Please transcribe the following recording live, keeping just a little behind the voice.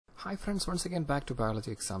Hi friends, once again back to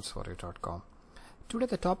biologyexamsforyou.com. Today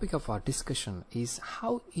the topic of our discussion is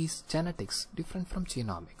how is genetics different from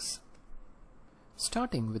genomics?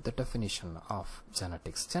 Starting with the definition of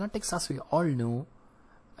genetics. Genetics, as we all know,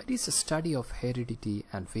 it is a study of heredity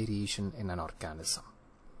and variation in an organism.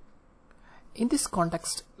 In this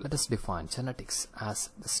context, let us define genetics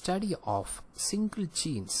as the study of single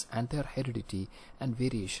genes and their heredity and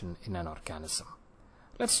variation in an organism.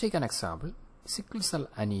 Let's take an example. Sickle cell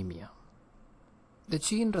anemia. The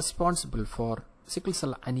gene responsible for sickle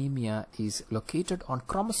cell anemia is located on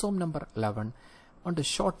chromosome number 11 on the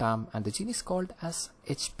short arm, and the gene is called as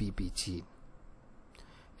HBB gene.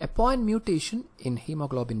 A point mutation in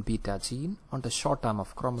hemoglobin beta gene on the short arm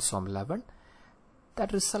of chromosome 11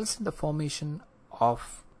 that results in the formation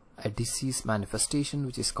of a disease manifestation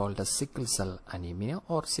which is called as sickle cell anemia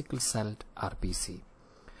or sickle cell RBC,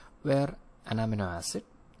 where an amino acid,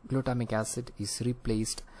 glutamic acid, is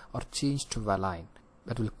replaced or changed to valine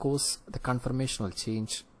that will cause the conformational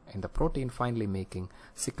change in the protein, finally making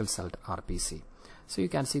sickle cell RBC. So you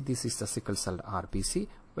can see this is the sickle cell RBC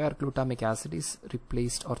where glutamic acid is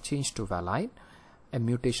replaced or changed to valine. A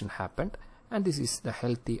mutation happened, and this is the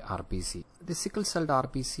healthy RBC. The sickle cell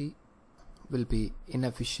RBC will be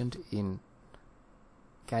inefficient in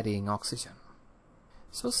carrying oxygen.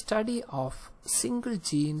 So study of single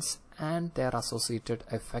genes and their associated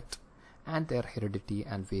effect and their heredity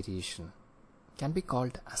and variation can be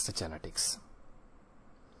called as the genetics.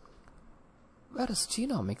 Whereas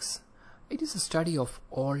genomics, it is a study of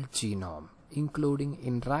all genome, including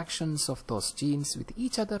interactions of those genes with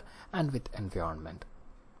each other and with environment.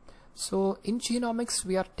 So in genomics,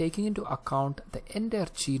 we are taking into account the entire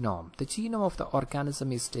genome. The genome of the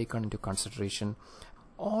organism is taken into consideration.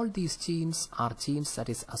 All these genes are genes that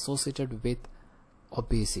is associated with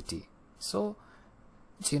obesity. So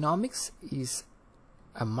genomics is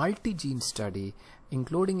a multi-gene study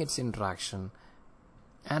including its interaction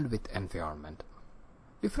and with environment.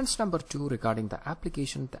 Difference number 2 regarding the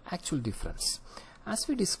application, the actual difference. As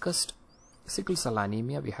we discussed sickle cell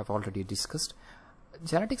anemia, we have already discussed.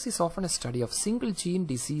 Genetics is often a study of single gene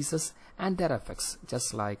diseases and their effects,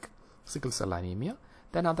 just like sickle cell anemia.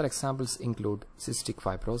 Then other examples include cystic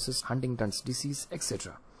fibrosis, Huntington's disease,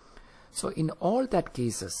 etc. So in all that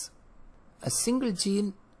cases, a single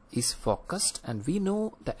gene is focused and we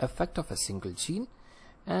know the effect of a single gene,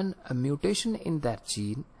 and a mutation in that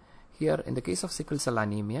gene, here in the case of sickle cell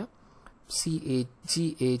anemia,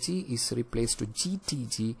 GAG is replaced to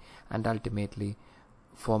GTG, and ultimately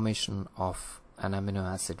formation of an amino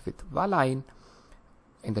acid with valine.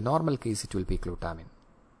 In the normal case it will be glutamine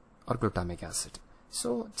or glutamic acid.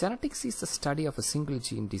 So genetics is the study of a single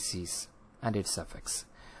gene disease and its effects.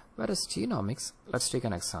 Whereas genomics, let's take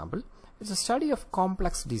an example, it's a study of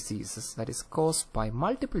complex diseases that is caused by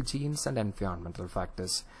multiple genes and environmental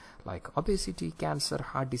factors like obesity, cancer,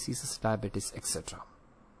 heart diseases, diabetes, etc.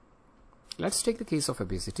 Let's take the case of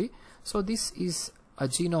obesity. So this is a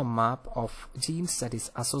genome map of genes that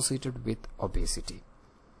is associated with obesity.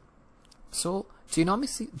 So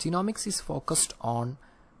genomics is focused on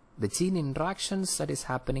the gene interactions that is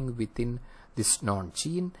happening within this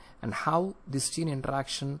non-gene and how this gene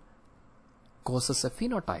interaction causes a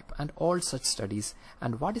phenotype and all such studies,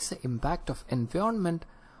 and what is the impact of environment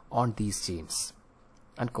on these genes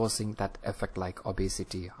and causing that effect like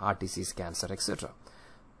obesity, heart disease, cancer, etc.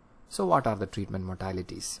 So what are the treatment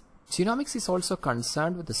modalities? Genomics is also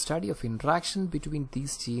concerned with the study of interaction between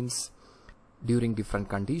these genes during different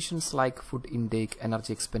conditions like food intake,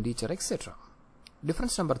 energy expenditure, etc.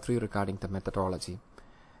 Difference number 3 regarding the methodology.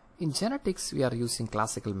 In genetics, we are using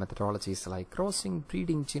classical methodologies like crossing,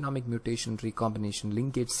 breeding, genomic mutation, recombination,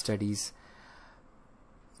 linkage studies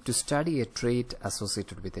to study a trait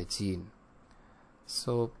associated with a gene.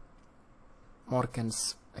 So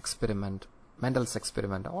Morgan's experiment, Mendel's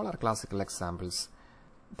experiment, all are classical examples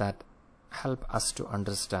that help us to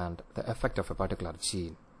understand the effect of a particular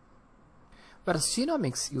gene. Whereas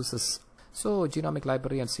genomics uses, so genomic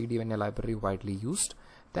library and cDNA library widely used.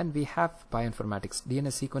 Then we have bioinformatics, DNA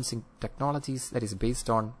sequencing technologies that is based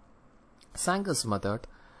on Sanger's method.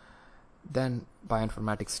 Then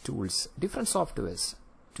bioinformatics tools, different softwares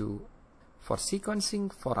for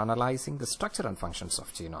sequencing, for analyzing the structure and functions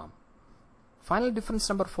of genome. Final difference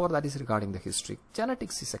number 4, that is regarding the history.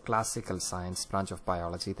 Genetics is a classical science branch of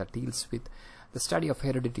biology that deals with the study of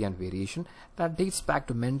heredity and variation that dates back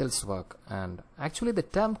to Mendel's work, and actually the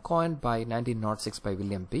term coined by 1906 by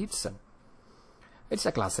William Bateson. It's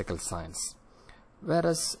a classical science.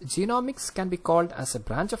 Whereas genomics can be called as a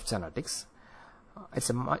branch of genetics. It's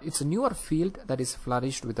a newer field that is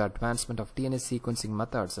flourished with the advancement of DNA sequencing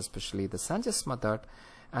methods, especially the Sanger's method,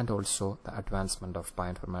 and also the advancement of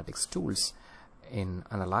bioinformatics tools in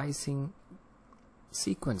analyzing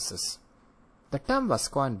sequences. The term was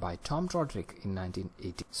coined by Tom Roderick in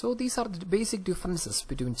 1980. So these are the basic differences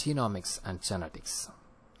between genomics and genetics.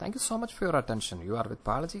 Thank you so much for your attention. You are with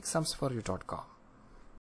biologyexamsforyou.com.